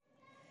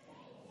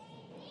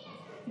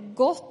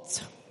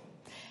gott.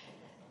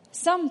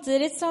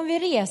 Samtidigt som vi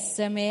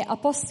reser med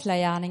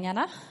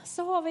apostlagärningarna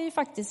så har vi ju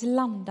faktiskt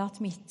landat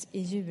mitt i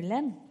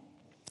julen.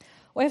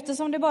 Och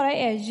eftersom det bara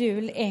är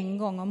jul en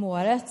gång om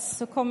året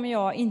så kommer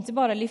jag inte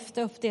bara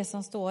lyfta upp det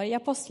som står i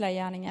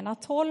apostlagärningarna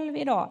 12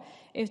 idag,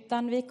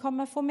 utan vi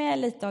kommer få med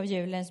lite av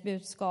julens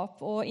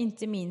budskap och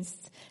inte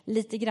minst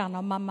lite grann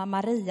om mamma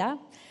Maria.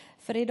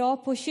 För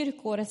idag på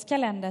kyrkårets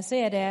kalender så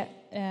är det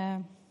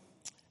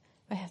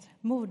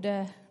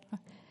moder...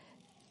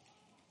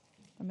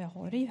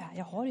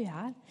 Jag har det ju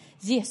här.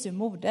 Jesu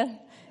moder.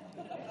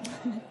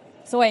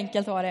 Så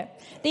enkelt var det.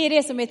 Det är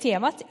det som är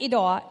temat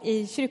idag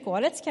i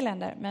kyrkårets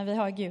kalender. Men vi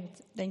har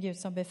den Gud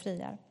som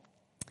befriar.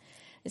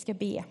 Vi ska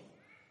be.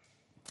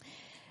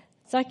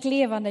 Tack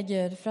levande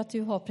Gud för att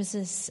du har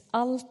precis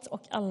allt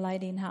och alla i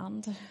din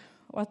hand.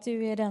 Och att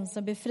du är den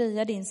som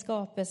befriar din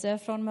skapelse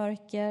från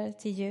mörker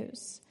till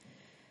ljus.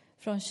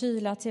 Från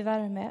kyla till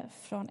värme,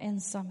 från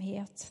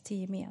ensamhet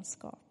till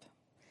gemenskap.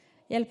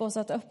 Hjälp oss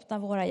att öppna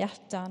våra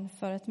hjärtan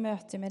för ett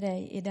möte med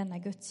dig i denna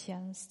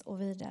gudstjänst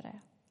och vidare.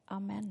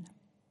 Amen.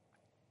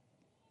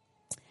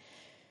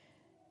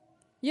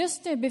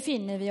 Just nu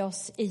befinner vi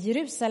oss i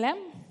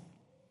Jerusalem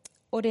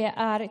och det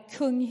är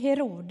kung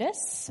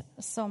Herodes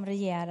som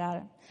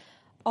regerar.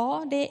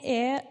 Ja,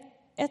 det är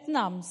ett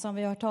namn som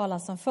vi har hört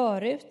talas om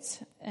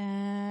förut.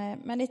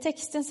 Men i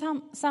textens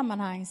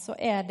sammanhang så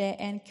är det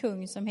en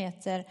kung som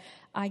heter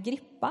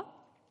Agrippa.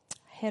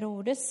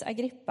 Herodes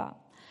Agrippa.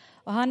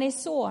 Och han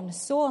är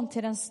son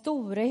till den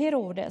store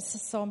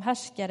Herodes som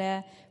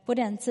härskade på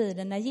den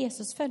tiden när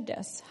Jesus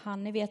föddes.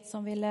 Han ni vet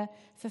som ville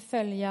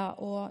förfölja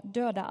och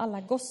döda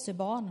alla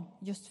gossebarn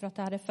just för att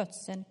det hade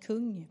fötts en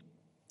kung.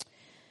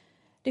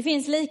 Det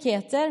finns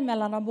likheter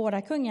mellan de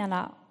båda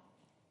kungarna.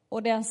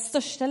 Och den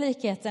största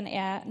likheten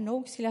är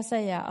nog skulle jag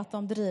säga att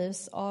de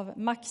drivs av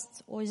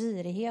makt och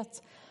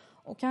girighet.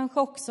 Och kanske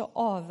också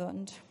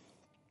avund.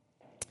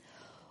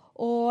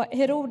 Och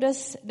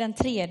Herodes den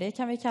tredje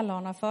kan vi kalla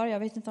honom för. Jag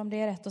vet inte om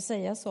det är rätt att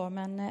säga så.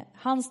 Men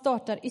han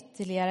startar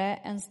ytterligare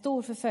en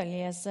stor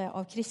förföljelse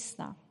av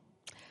kristna.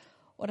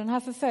 Och den här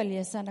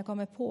förföljelsen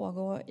kommer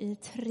pågå i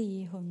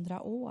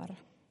 300 år.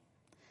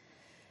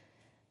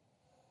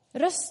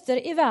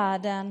 Röster i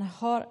världen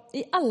har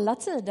i alla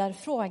tider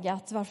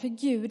frågat varför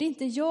Gud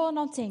inte gör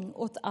någonting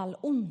åt all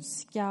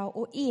ondska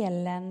och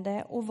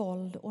elände och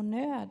våld och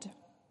nöd.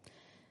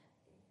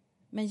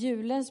 Men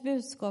julens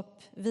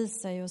budskap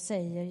visar ju och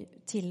säger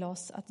till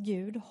oss att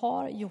Gud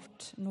har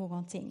gjort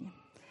någonting.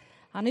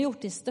 Han har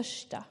gjort det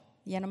största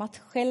genom att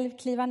själv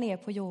kliva ner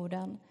på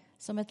jorden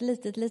som ett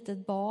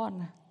litet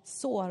barn,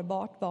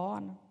 sårbart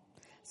barn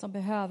som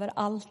behöver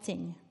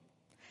allting.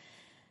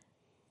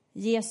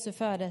 Jesu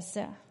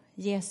födelse,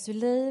 Jesu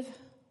liv,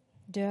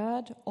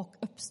 död och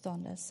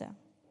uppståndelse.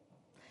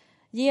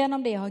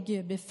 Genom det har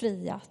Gud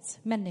befriat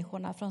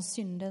människorna från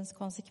syndens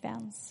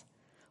konsekvens.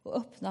 Och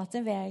öppnat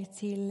en väg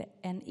till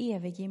en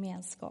evig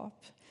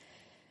gemenskap.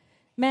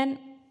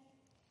 Men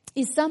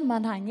i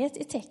sammanhanget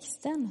i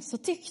texten så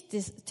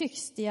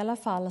tycks det i alla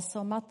fall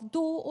som att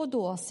då och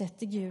då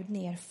sätter Gud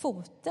ner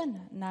foten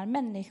när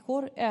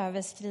människor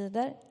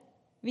överskrider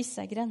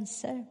vissa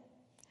gränser.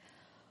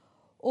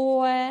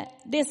 Och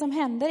det som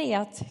händer är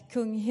att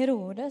kung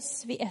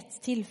Herodes vid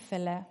ett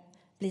tillfälle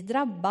blir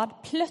drabbad.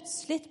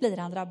 Plötsligt blir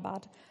han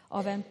drabbad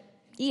av en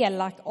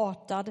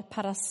elakartad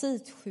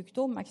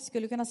parasitsjukdom. Man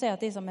skulle kunna säga att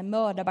det är som en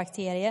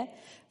mördarbakterie.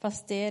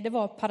 Fast det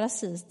var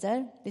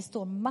parasiter. Det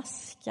står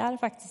maskar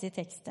faktiskt i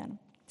texten.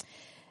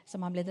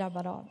 Som han blir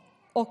drabbad av.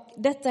 Och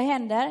detta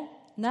händer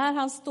när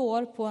han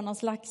står på någon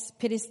slags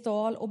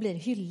pedestal och blir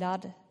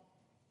hyllad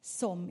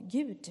som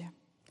Gud.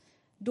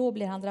 Då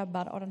blir han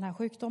drabbad av den här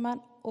sjukdomen.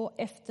 Och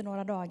efter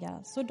några dagar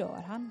så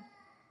dör han.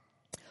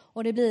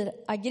 Och det blir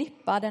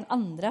Agrippa den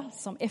andra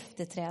som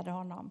efterträder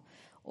honom.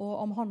 Och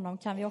om honom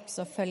kan vi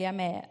också följa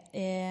med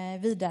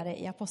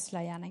vidare i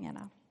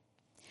apostlagärningarna.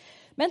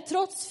 Men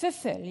trots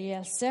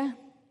förföljelse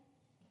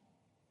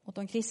mot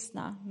de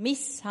kristna,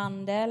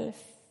 misshandel,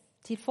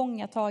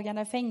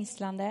 tillfångatagande,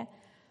 fängslande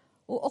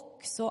och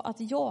också att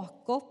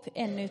Jakob,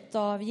 en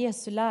av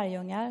Jesu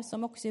lärjungar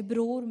som också är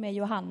bror med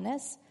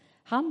Johannes,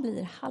 han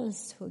blir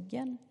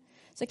halshuggen.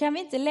 Så kan vi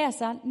inte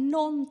läsa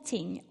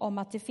någonting om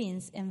att det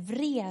finns en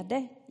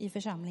vrede i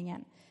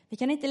församlingen. Vi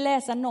kan inte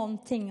läsa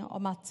någonting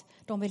om att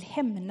de vill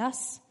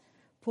hämnas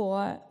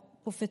på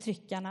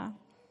förtryckarna.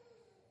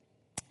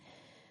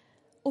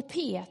 Och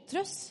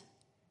Petrus,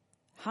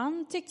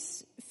 han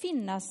tycks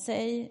finna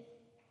sig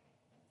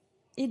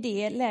i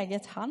det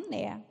läget han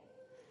är.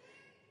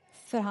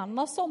 För han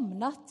har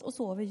somnat och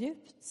sover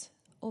djupt.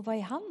 Och vad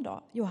är han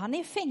då? Jo, han är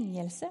i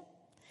fängelse.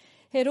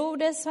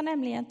 Herodes har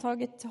nämligen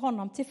tagit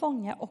honom till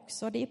fånga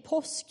också. Det är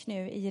påsk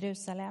nu i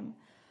Jerusalem.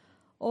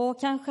 Och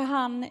kanske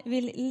han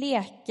vill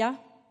leka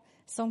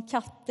som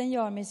katten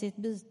gör med sitt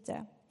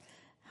byte.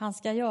 Han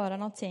ska göra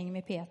någonting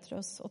med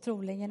Petrus. Och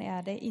troligen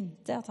är det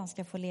inte att han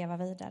ska få leva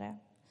vidare.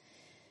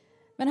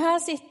 Men här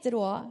sitter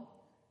då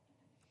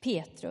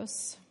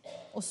Petrus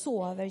och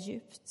sover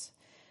djupt.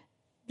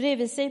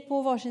 Bredvid sig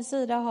på varsin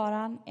sida har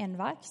han en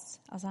vakt.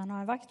 Alltså han har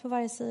en vakt på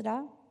varje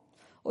sida.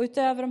 Och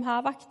utöver de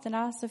här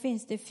vakterna så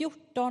finns det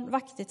 14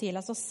 vakter till,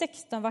 alltså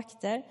 16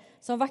 vakter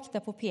som vaktar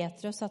på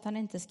Petrus så att han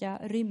inte ska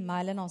rymma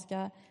eller någon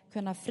ska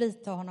kunna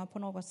frita honom på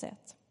något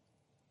sätt.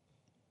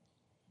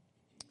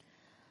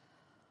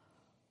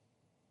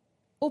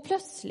 Och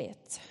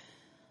plötsligt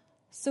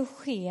så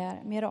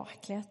sker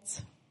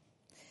miraklet.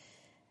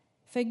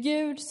 För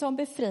Gud som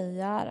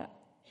befriar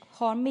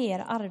har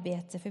mer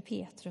arbete för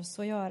Petrus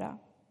att göra.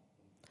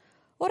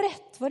 Och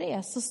rätt vad det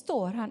är så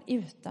står han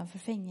utanför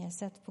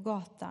fängelset på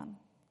gatan.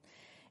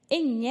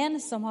 Ingen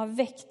som har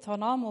väckt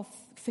honom och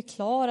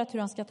förklarat hur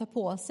han ska ta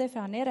på sig, för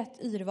han är rätt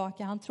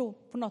yrvaken. Han tror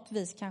på något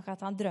vis kanske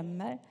att han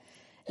drömmer.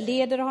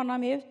 Leder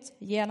honom ut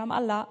genom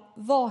alla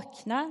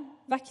vakna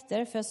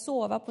vakter, för att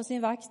sova på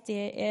sin vakt,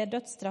 det är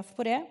dödsstraff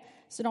på det.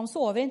 Så de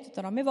sover inte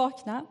utan de är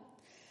vakna.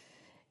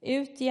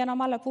 Ut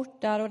genom alla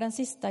portar och den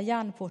sista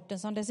järnporten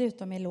som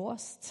dessutom är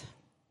låst.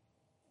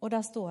 Och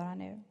där står han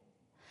nu.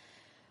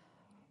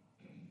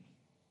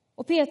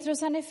 Och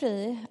Petrus han är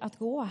fri att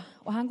gå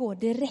och han går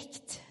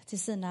direkt till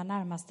sina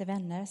närmaste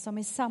vänner som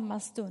i samma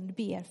stund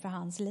ber för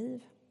hans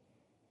liv.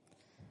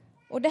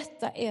 Och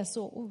detta är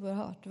så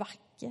oerhört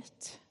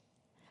vackert.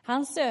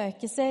 Han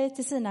söker sig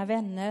till sina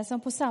vänner som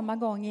på samma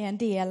gång är en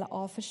del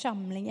av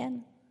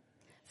församlingen,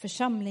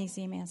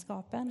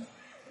 församlingsgemenskapen.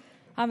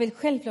 Han vill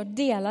självklart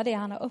dela det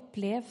han har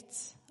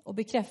upplevt och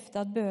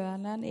bekräfta att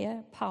bönen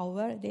är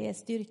power, det är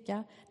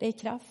styrka, det är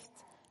kraft.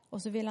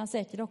 Och så vill han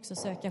säkert också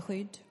söka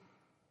skydd.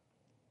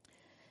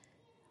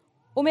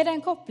 Och med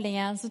den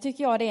kopplingen så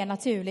tycker jag det är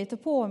naturligt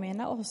att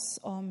påminna oss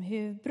om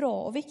hur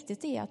bra och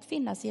viktigt det är att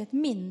finnas i ett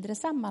mindre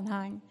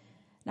sammanhang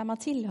när man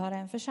tillhör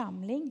en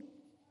församling.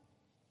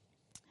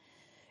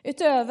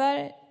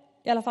 Utöver,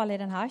 i alla fall i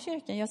den här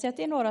kyrkan, jag ser att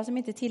det är några som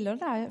inte tillhör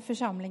den här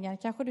församlingen,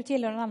 kanske du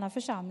tillhör en annan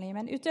församling,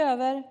 men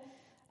utöver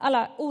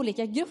alla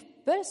olika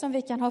grupper som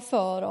vi kan ha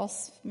för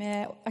oss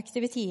med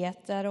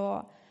aktiviteter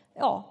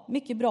och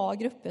mycket bra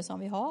grupper som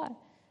vi har,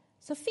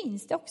 så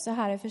finns det också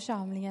här i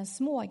församlingen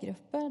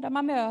smågrupper där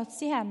man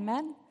möts i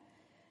hemmen.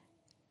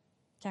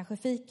 Kanske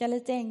fika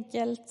lite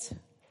enkelt,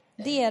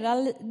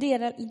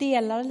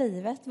 delar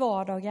livet,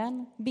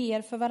 vardagen,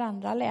 ber för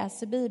varandra,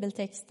 läser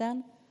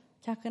bibeltexten.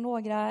 Kanske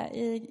några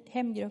i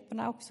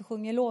hemgrupperna också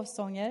sjunger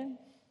lovsånger.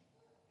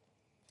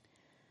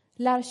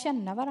 Lär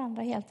känna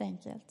varandra helt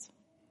enkelt.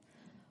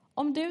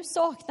 Om du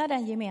saknar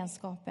den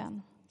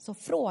gemenskapen så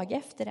fråga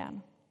efter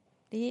den.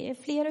 Det är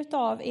fler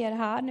av er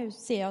här nu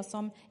ser jag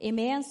som är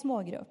med i en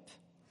smågrupp.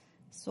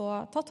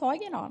 Så ta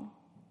tag i någon.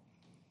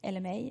 Eller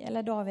mig,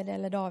 eller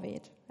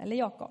David, eller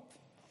Jakob.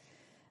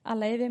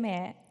 Alla är vi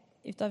med,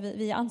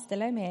 vi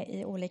anställda är med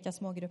i olika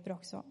smågrupper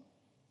också.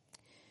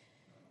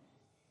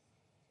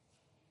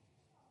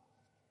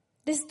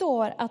 Det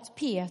står att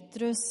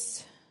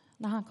Petrus,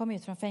 när han kom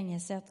ut från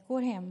fängelset,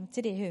 går hem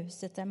till det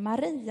huset där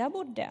Maria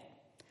bodde.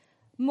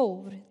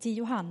 Mor till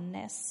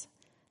Johannes,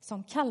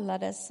 som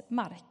kallades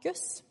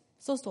Markus.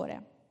 Så står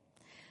det.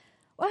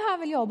 Och här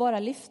vill jag bara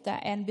lyfta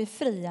en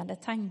befriande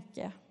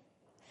tanke.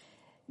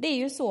 Det är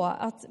ju så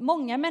att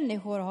många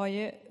människor har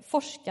ju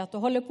forskat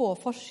och håller på och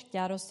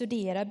forskar och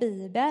studerar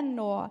Bibeln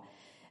och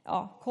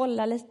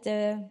kollar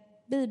lite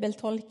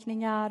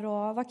bibeltolkningar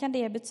och vad kan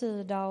det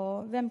betyda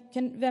och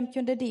vem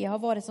kunde det ha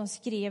varit som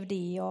skrev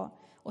det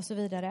och så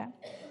vidare.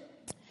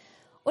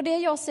 Och det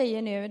jag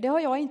säger nu, det har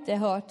jag inte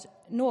hört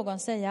någon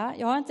säga.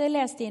 Jag har inte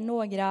läst in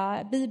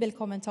några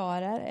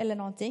bibelkommentarer eller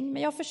någonting,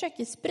 men jag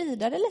försöker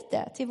sprida det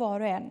lite till var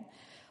och en.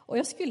 Och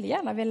jag skulle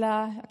gärna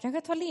vilja, jag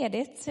kanske tar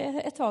ledigt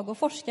ett tag och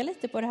forska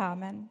lite på det här,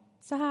 men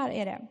så här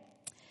är det.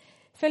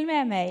 Följ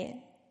med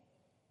mig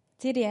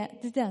till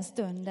den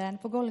stunden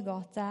på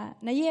Golgata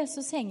när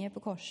Jesus hänger på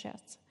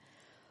korset.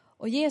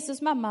 Och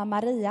Jesus mamma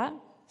Maria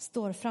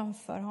står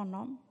framför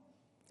honom.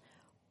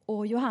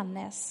 Och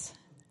Johannes,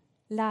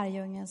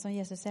 lärjungen som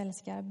Jesus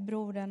älskar,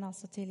 brodern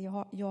alltså till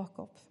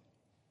Jakob.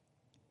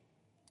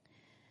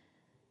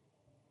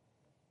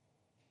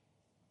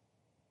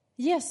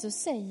 Jesus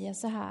säger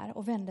så här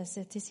och vänder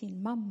sig till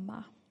sin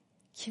mamma.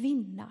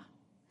 Kvinna,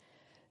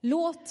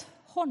 låt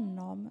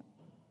honom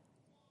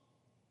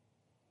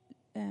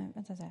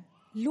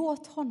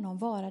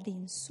vara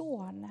din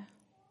son.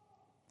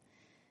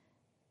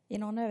 I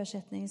någon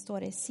översättning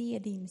står det, se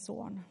din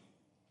son.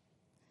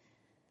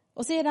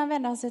 Och sedan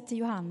vänder han sig till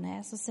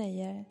Johannes och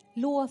säger,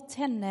 låt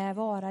henne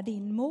vara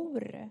din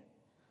mor.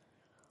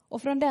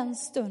 Och från den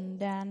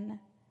stunden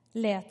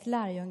lät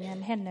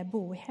lärjungen henne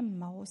bo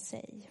hemma hos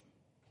sig.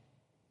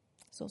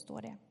 Så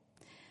står det.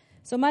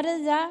 Så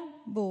Maria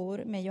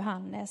bor med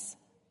Johannes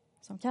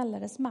som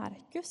kallades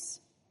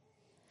Markus.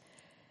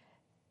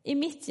 I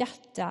mitt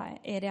hjärta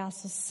är det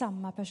alltså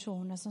samma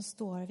personer som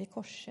står vid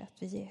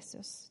korset vid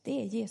Jesus.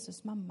 Det är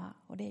Jesus mamma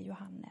och det är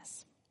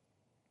Johannes.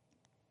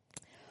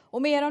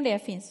 Och mer om det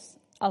finns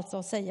alltså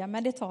att säga,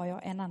 men det tar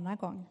jag en annan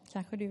gång.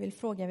 Kanske du vill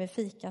fråga vid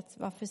fikat,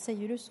 varför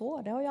säger du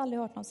så? Det har jag aldrig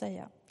hört någon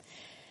säga.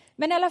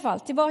 Men i alla fall,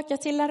 tillbaka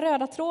till den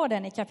röda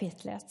tråden i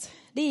kapitlet.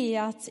 Det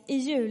är att i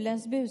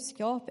julens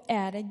budskap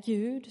är det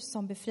Gud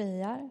som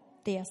befriar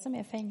det som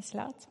är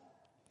fängslat.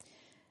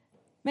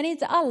 Men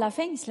inte alla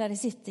fängslade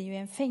sitter ju i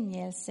en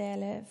fängelse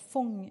eller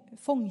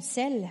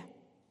fångcell.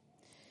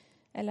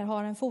 Eller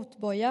har en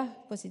fotboja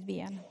på sitt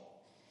ben.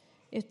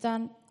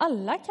 Utan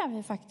alla kan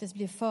vi faktiskt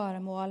bli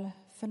föremål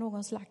för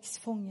någon slags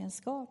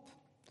fångenskap.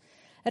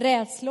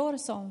 Rädslor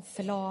som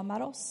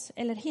förlamar oss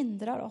eller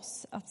hindrar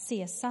oss att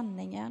se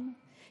sanningen.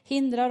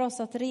 Hindrar oss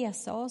att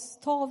resa oss,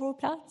 ta vår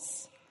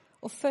plats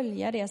och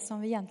följa det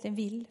som vi egentligen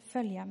vill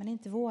följa men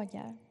inte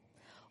vågar.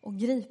 Och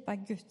gripa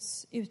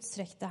Guds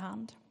utsträckta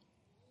hand.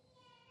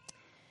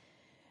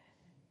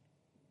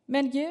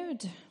 Men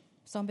Gud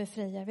som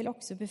befriar vill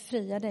också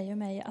befria dig och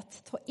mig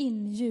att ta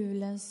in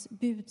julens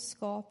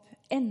budskap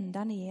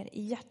ända ner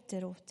i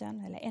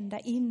hjärteroten eller ända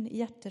in i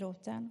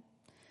hjärteroten.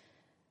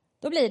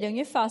 Då blir det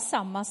ungefär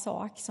samma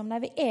sak som när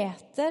vi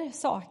äter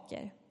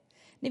saker.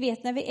 Ni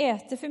vet när vi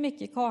äter för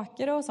mycket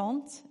kakor och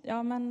sånt,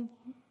 ja men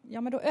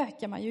då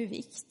ökar man ju i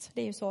vikt.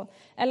 Det är ju så.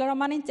 Eller om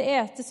man inte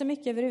äter så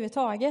mycket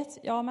överhuvudtaget,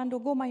 ja men då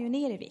går man ju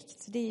ner i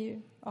vikt. Det är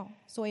ju,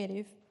 så är det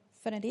ju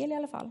för en del i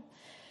alla fall.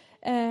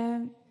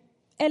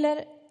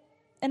 Eller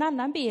en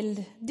annan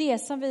bild, det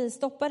som vi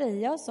stoppar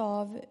i oss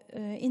av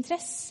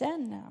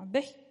intressen,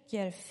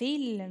 böcker,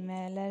 film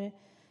eller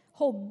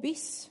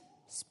hobbys,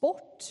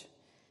 sport.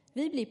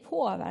 Vi blir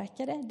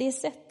påverkade, det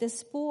sätter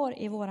spår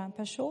i våran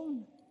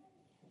person.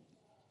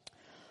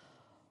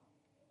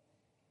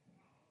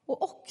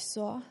 Och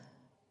också,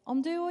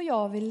 om du och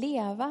jag vill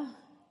leva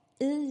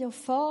i och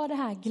för det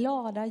här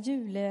glada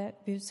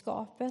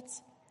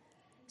julebudskapet,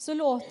 så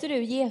låter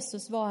du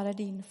Jesus vara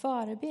din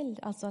förebild.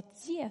 Alltså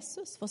att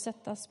Jesus får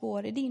sätta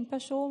spår i din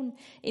person,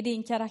 i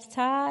din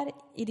karaktär,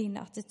 i din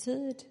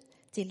attityd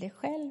till dig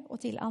själv och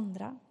till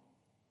andra.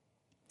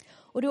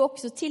 Och du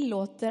också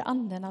tillåter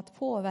anden att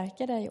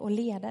påverka dig och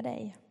leda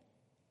dig.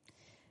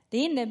 Det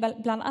innebär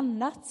bland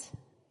annat,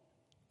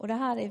 och det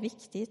här är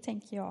viktigt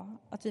tänker jag,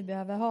 att vi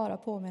behöver höra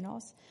och påminna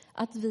oss,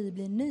 att vi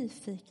blir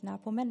nyfikna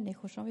på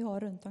människor som vi har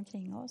runt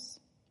omkring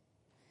oss.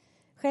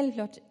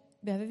 Självklart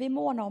behöver vi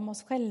måna om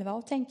oss själva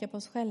och tänka på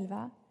oss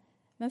själva.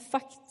 Men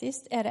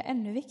faktiskt är det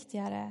ännu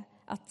viktigare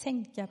att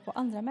tänka på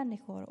andra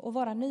människor och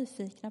vara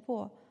nyfikna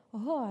på och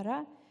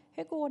höra,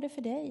 hur går det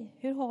för dig?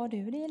 Hur har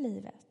du det i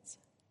livet?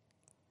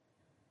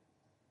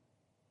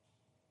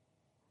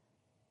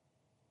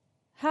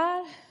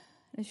 Här,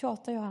 nu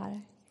tjatar jag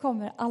här,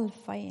 kommer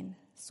alfa in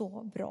så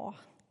bra.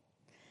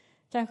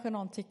 Kanske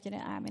någon tycker,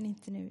 nej men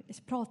inte nu,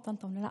 prata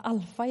inte om den här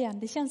alfa igen,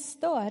 det känns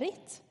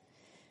störigt.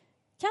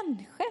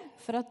 Kanske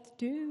för att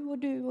du,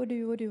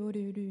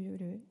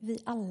 vi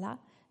alla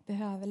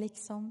behöver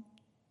liksom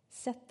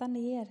sätta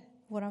ner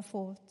våran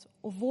fot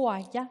och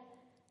våga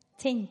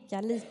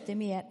tänka lite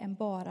mer än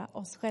bara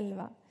oss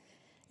själva.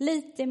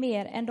 Lite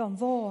mer än de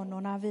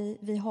vanorna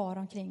vi har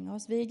omkring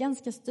oss. Vi är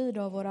ganska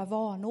styrda av våra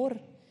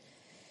vanor.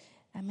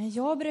 Nej, men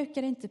jag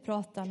brukar inte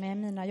prata med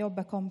mina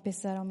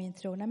jobbarkompisar om min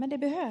tro. Nej, men det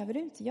behöver du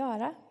inte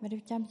göra. Men du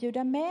kan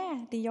bjuda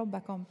med din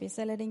jobbarkompis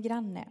eller din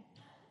granne.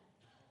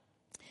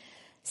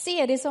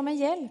 Se det som en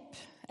hjälp.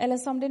 Eller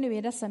som det nu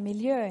i dessa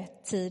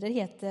miljötider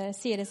heter.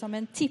 Se det som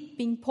en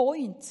tipping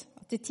point.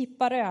 Att det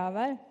tippar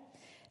över.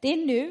 Det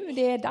är nu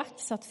det är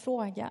dags att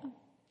fråga.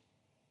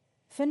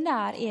 För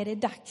när är det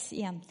dags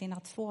egentligen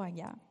att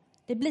fråga?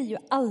 Det blir ju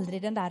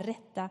aldrig den där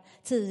rätta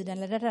tiden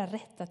eller det där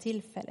rätta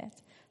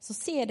tillfället. Så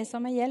se det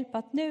som en hjälp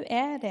att nu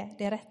är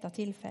det rätta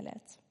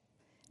tillfället.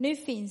 Nu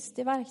finns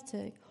det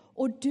verktyg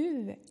och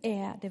du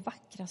är det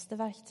vackraste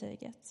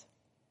verktyget.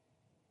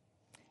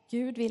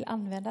 Gud vill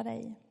använda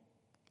dig.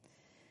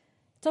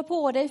 Ta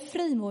på dig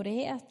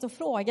frimodighet och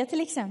fråga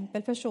till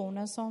exempel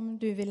personen som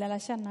du vill lära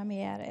känna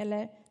mer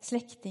eller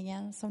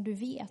släktingen som du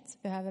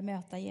vet behöver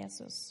möta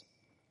Jesus.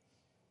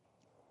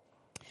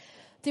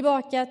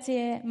 Tillbaka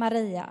till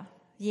Maria,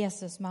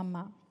 Jesus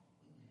mamma.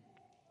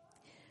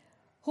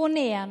 Hon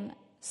är en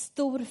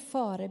stor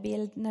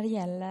förebild när det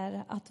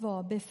gäller att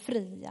vara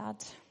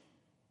befriad.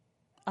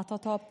 Att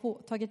ha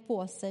tagit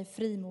på sig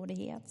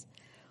frimodighet.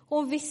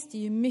 Hon visste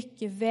ju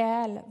mycket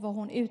väl vad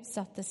hon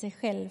utsatte sig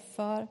själv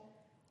för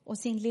och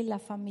sin lilla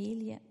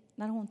familj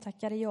när hon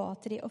tackade ja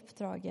till det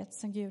uppdraget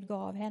som Gud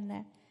gav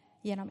henne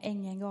genom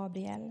ängeln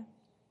Gabriel.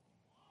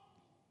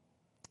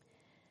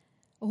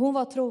 Och hon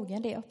var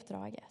trogen det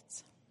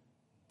uppdraget.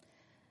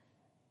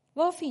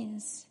 Vad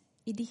finns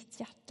i ditt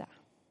hjärta?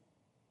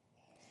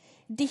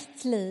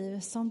 Ditt liv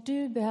som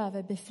du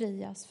behöver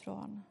befrias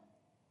från.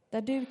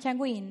 Där du kan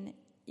gå in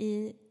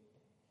i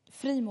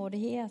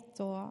frimodighet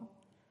och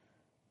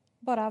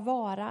bara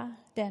vara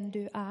den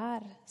du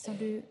är.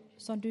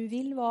 Som du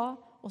vill vara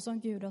och som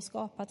Gud har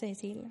skapat dig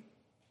till.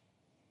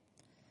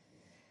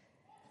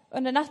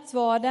 Under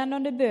nattvarden,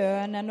 under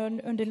bönen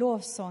och under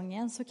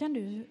lovsången så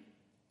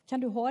kan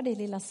du ha det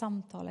lilla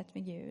samtalet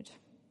med Gud.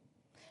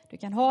 Du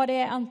kan ha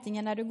det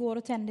antingen när du går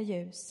och tänder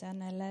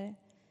ljusen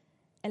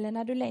eller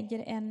när du lägger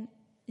en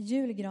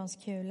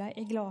julgranskula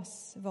i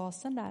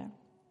glasvasen där.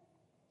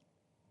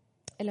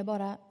 Eller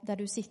bara där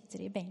du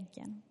sitter i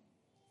bänken.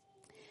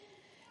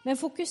 Men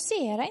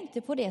fokusera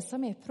inte på det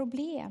som är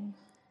problem.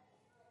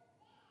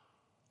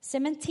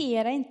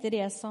 Cementera inte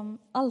det som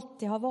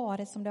alltid har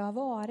varit som det har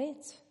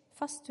varit.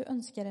 fast du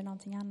önskar dig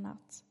någonting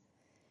annat.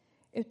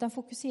 Utan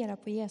fokusera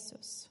på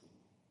Jesus.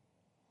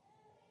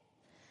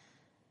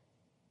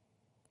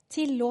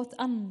 Tillåt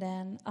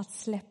anden att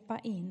släppa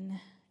in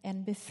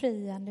en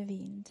befriande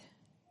vind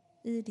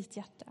i ditt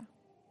hjärta.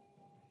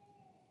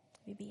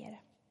 Vi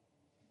ber.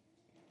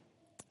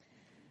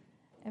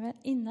 Även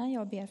innan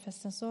jag ber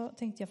förresten så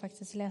tänkte jag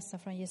faktiskt läsa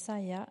från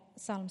Jesaja,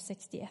 psalm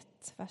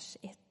 61, vers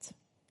 1.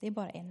 Det är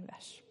bara en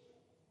vers.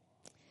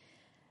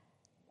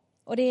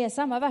 Och det är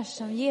samma vers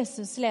som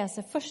Jesus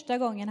läser första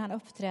gången han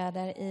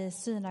uppträder i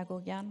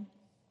synagogan.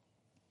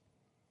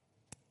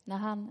 När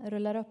han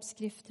rullar upp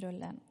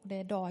skriftrullen, och det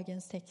är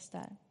dagens text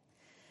där.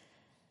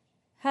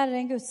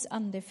 Herren Guds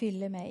ande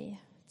fyller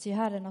mig, ty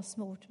Herren har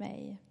smort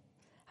mig.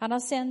 Han har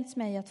sänt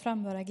mig att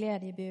framföra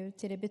glädjebud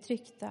till de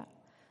betryckta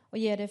och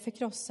ge det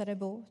förkrossade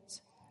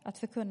bot, att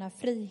förkunna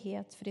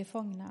frihet för de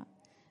fångna,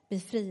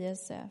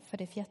 befrielse för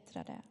de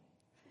fjättrade.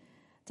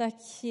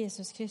 Tack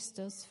Jesus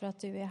Kristus för att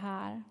du är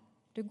här.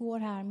 Du går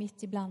här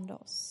mitt ibland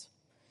oss.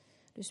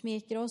 Du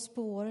smeker oss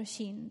på vår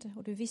kind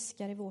och du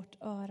viskar i vårt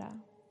öra.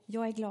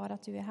 Jag är glad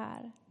att du är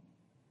här.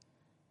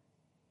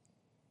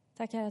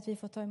 Tack Herre att vi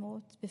får ta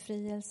emot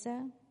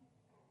befrielse.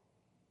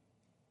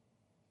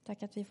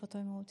 Tack att vi får ta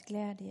emot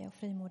glädje och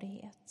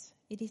frimodighet.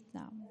 I ditt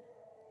namn.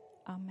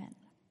 Amen.